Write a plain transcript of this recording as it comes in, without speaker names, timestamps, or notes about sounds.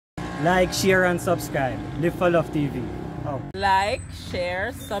Like, share, and subscribe. Live for Love TV. Oh. Like,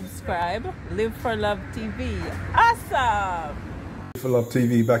 share, subscribe. Live for Love TV. Awesome! Live for Love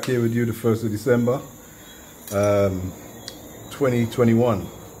TV back here with you the 1st of December 2021.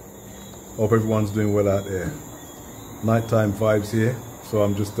 Hope everyone's doing well out there. Nighttime vibes here. So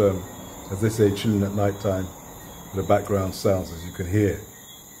I'm just, as they say, chilling at nighttime. The background sounds, as you can hear.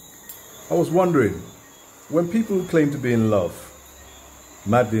 I was wondering, when people claim to be in love,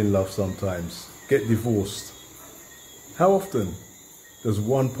 madly in love sometimes, get divorced, how often does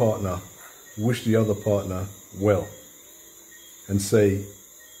one partner wish the other partner well and say,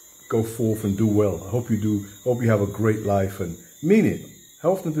 go forth and do well. I hope you have a great life, and mean it.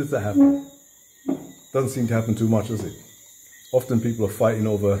 How often does that happen? Doesn't seem to happen too much, does it? Often people are fighting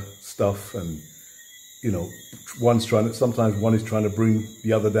over stuff, and you know, sometimes one is trying to bring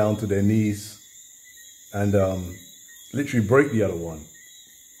the other down to their knees and literally break the other one.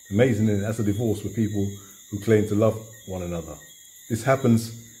 Amazing, isn't it? That's a divorce with people who claim to love one another. This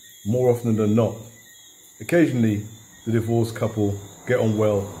happens more often than not. Occasionally, the divorced couple get on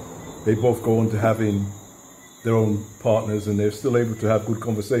well. They both go on to having their own partners, and they're still able to have good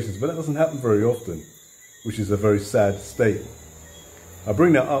conversations. But that doesn't happen very often, which is a very sad state. I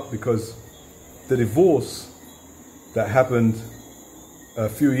bring that up because the divorce that happened a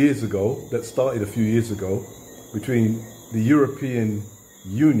few years ago, that started a few years ago, between the European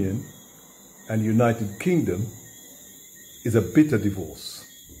Union and United Kingdom, is a bitter divorce.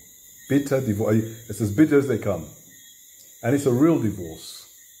 Bitter divorce. It's as bitter as they come. And it's a real divorce.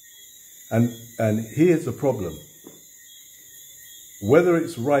 And here's the problem. Whether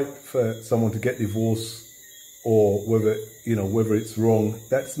it's right for someone to get divorced or whether it's wrong,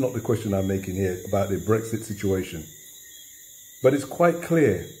 that's not the question I'm making here about the Brexit situation. But it's quite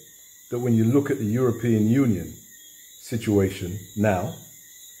clear that when you look at the European Union situation now,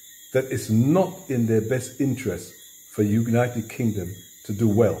 that it's not in their best interest for United Kingdom to do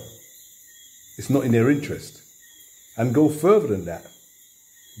well. It's not in their interest. And go further than that.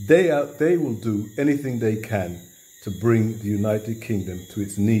 They will do anything they can to bring the United Kingdom to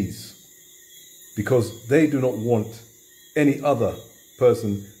its knees, because they do not want any other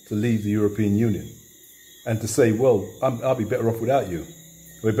person to leave the European Union and to say, well, I'll be better off without you.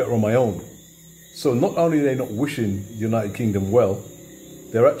 I'll be better on my own. So not only are they not wishing the United Kingdom well,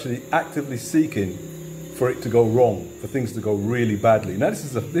 they're actually actively seeking for it to go wrong, for things to go really badly. Now,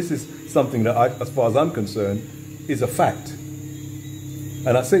 this is something that, as far as I'm concerned, is a fact.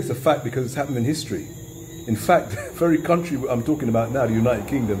 And I say it's a fact because it's happened in history. In fact, the very country I'm talking about now, the United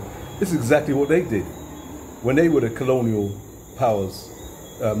Kingdom, this is exactly what they did. When they were the colonial powers,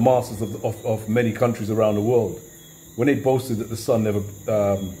 masters of many countries around the world, when they boasted that the sun never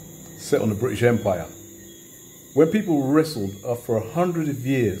set on the British Empire, when people wrestled for 100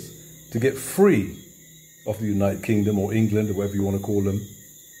 years to get free of the United Kingdom or England or whatever you want to call them,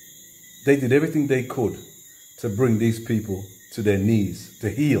 they did everything they could to bring these people to their knees, to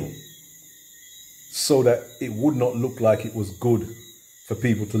heal, so that it would not look like it was good for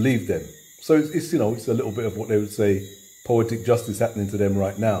people to leave them. So it's a little bit of what they would say poetic justice happening to them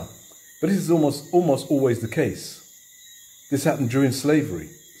right now. But this is almost always the case. This happened during slavery.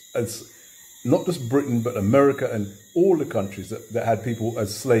 It's not just Britain, but America and all the countries that had people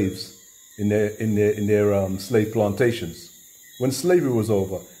as slaves in their slave plantations. When slavery was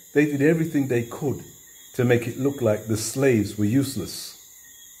over, they did everything they could to make it look like the slaves were useless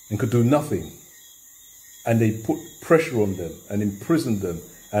and could do nothing. And they put pressure on them and imprisoned them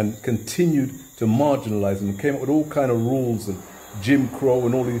and continued to marginalize them and came up with all kind of rules and Jim Crow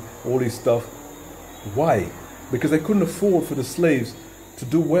and all these stuff. Why? Because they couldn't afford for the slaves to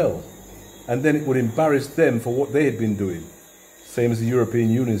do well. And then it would embarrass them for what they had been doing. Same as the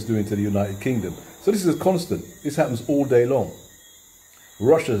European Union is doing to the United Kingdom. So this is a constant. This happens all day long.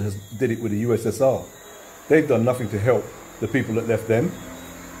 Russia did it with the USSR. They've done nothing to help the people that left them.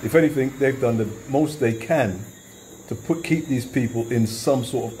 If anything, they've done the most they can to keep these people in some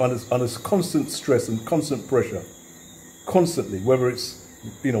sort of under constant stress and constant pressure, constantly. Whether it's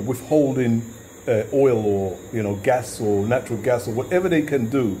withholding oil or gas or natural gas or whatever they can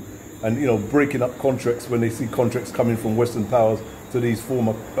do, and breaking up contracts when they see contracts coming from Western powers to these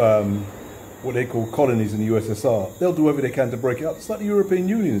former what they call colonies in the USSR. They'll do whatever they can to break it up. It's like the European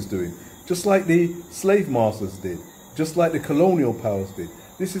Union is doing. Just like the slave masters did, just like the colonial powers did.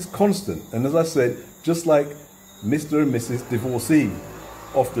 This is constant. And as I said, just like Mr. and Mrs. Divorcee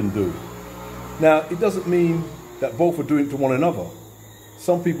often do. Now, it doesn't mean that both are doing it to one another.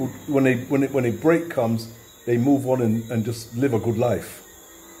 Some people, when a break comes, they move on and just live a good life.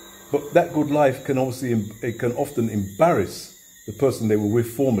 But that good life can often embarrass the person they were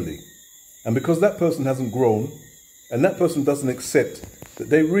with formerly. And because that person hasn't grown, and that person doesn't accept that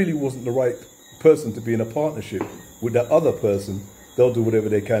they really wasn't the right person to be in a partnership with that other person, they'll do whatever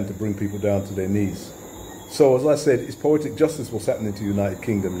they can to bring people down to their knees. So as I said, it's poetic justice what's happening to the United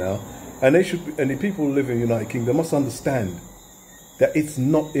Kingdom now. And the people who live in the United Kingdom must understand that it's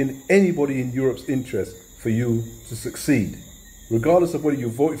not in anybody in Europe's interest for you to succeed, regardless of whether you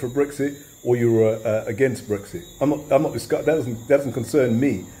voted for Brexit or you were against Brexit. That doesn't concern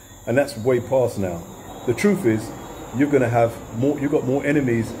me, and that's way past now. The truth is, you've got more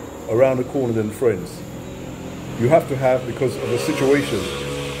enemies around the corner than friends. You have to have, because of the situation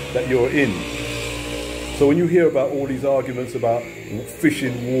that you're in. So when you hear about all these arguments about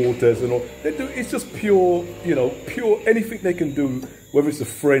fishing waters and all, it's just pure, pure anything they can do, whether it's the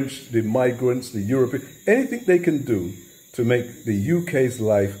French, the migrants, the European, anything they can do to make the UK's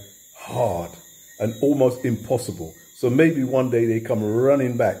life hard and almost impossible. So maybe one day they come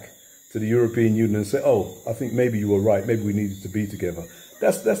running back to the European Union and say, oh, I think maybe you were right, maybe we needed to be together.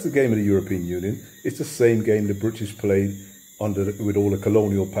 That's the game of the European Union. It's the same game the British played with all the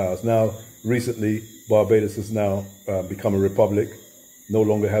colonial powers. Now, recently, Barbados has now become a republic, no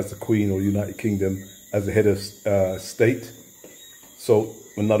longer has the Queen or United Kingdom as the head of state. So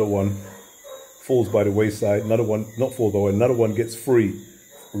another one falls by the wayside, another one gets free,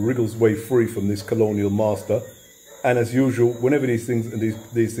 wriggles way free from this colonial master. And as usual, whenever these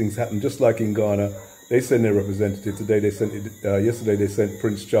things happen, just like in Ghana, they send their representative. Yesterday they sent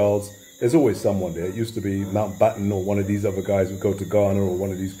Prince Charles. There's always someone there. It used to be Mountbatten or one of these other guys would go to Ghana or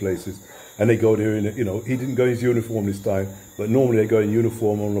one of these places. And they go there in, he didn't go in his uniform this time, but normally they go in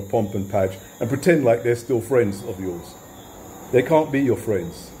uniform on a pomp and patch and pretend like they're still friends of yours. They can't be your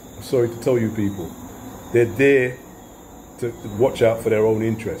friends. I'm sorry to tell you people. They're there to watch out for their own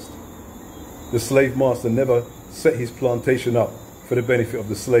interest. The slave master never set his plantation up for the benefit of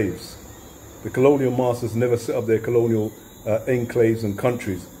the slaves. The colonial masters never set up their colonial enclaves and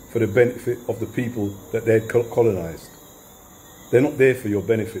countries for the benefit of the people that they had colonized. They're not there for your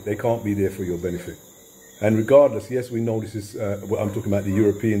benefit. They can't be there for your benefit. And regardless, yes, we know this is, I'm talking about the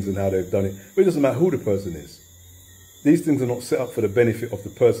Europeans and how they've done it, but it doesn't matter who the person is. These things are not set up for the benefit of the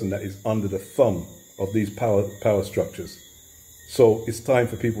person that is under the thumb of these power structures. So it's time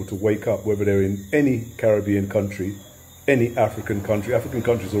for people to wake up, whether they're in any Caribbean country, any African country. African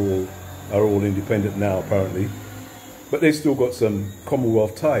countries are all independent now, apparently, but they've still got some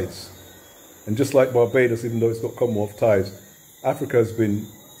Commonwealth ties. And just like Barbados, even though it's got Commonwealth ties, Africa has been,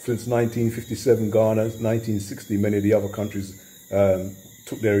 since 1957, Ghana, 1960, many of the other countries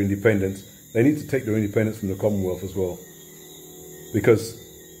took their independence. They need to take their independence from the Commonwealth as well. Because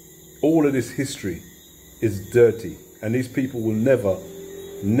all of this history is dirty. And these people will never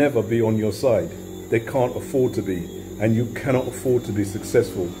be on your side. They can't afford to be. And you cannot afford to be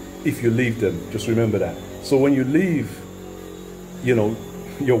successful if you leave them. Just remember that. So when you leave,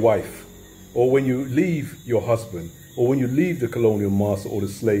 your wife, or when you leave your husband, or when you leave the colonial master or the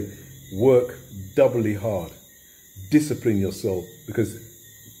slave, work doubly hard. Discipline yourself, because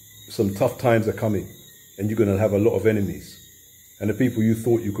some tough times are coming and you're going to have a lot of enemies. And the people you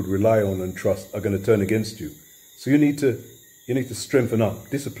thought you could rely on and trust are going to turn against you. So you need to strengthen up,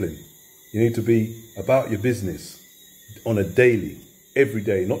 discipline. You need to be about your business on a daily, every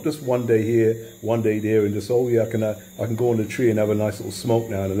day, not just one day here, one day there, and just, oh yeah, I can go on the tree and have a nice little smoke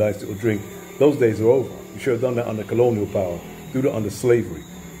now and a nice little drink. Those days are over. You should have done that under colonial power. Do that under slavery.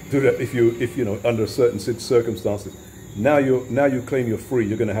 Do that if under certain circumstances. Now you claim you're free.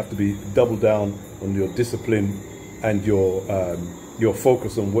 You're going to have to be double down on your discipline and your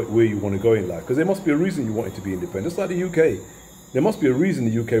focus on where you want to go in life. Because there must be a reason you want it to be independent. It's like the UK. There must be a reason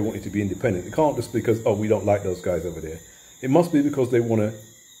the UK wanted to be independent. It can't just because, oh, we don't like those guys over there. It must be because they want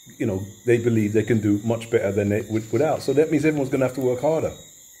to, they believe they can do much better than they would without. So that means everyone's going to have to work harder.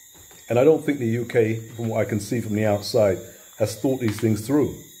 And I don't think the UK, from what I can see from the outside, has thought these things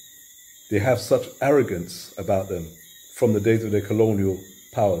through. They have such arrogance about them from the days of their colonial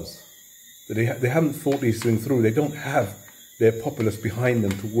powers. That they haven't thought these things through. They don't have their populace behind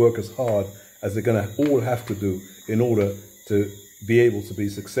them to work as hard as they're going to all have to do in order to be able to be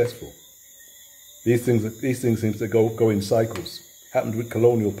successful. These things seem to go in cycles. Happened with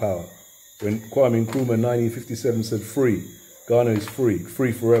colonial power. When Kwame Nkrumah in 1957 said free, Ghana is free,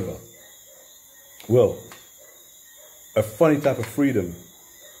 free forever. Well, a funny type of freedom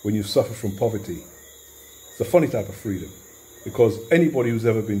when you suffer from poverty. It's a funny type of freedom because anybody who's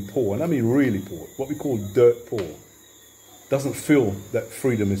ever been poor, and I mean really poor, what we call dirt poor, doesn't feel that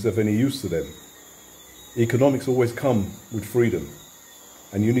freedom is of any use to them. Economics always come with freedom,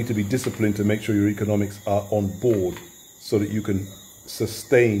 and you need to be disciplined to make sure your economics are on board so that you can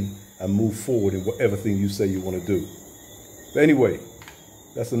sustain and move forward in whatever thing you say you want to do. But anyway,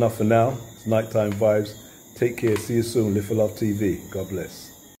 that's enough for now. It's nighttime vibes. Take care. See you soon. Live for Love TV. God bless.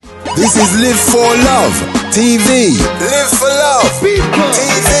 This is Live for Love TV. Live for Love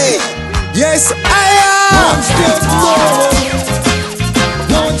TV. Yes, I am. One step more.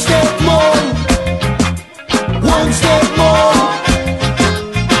 One step more.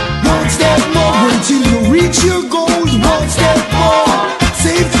 One step more. Until you reach your goals. One step more.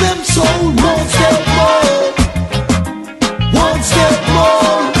 Save them soul. One step more. One step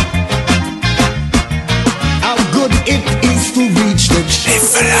more. How good it is to reach the Live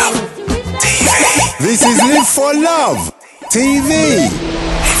for Love TV. This is Live for Love TV.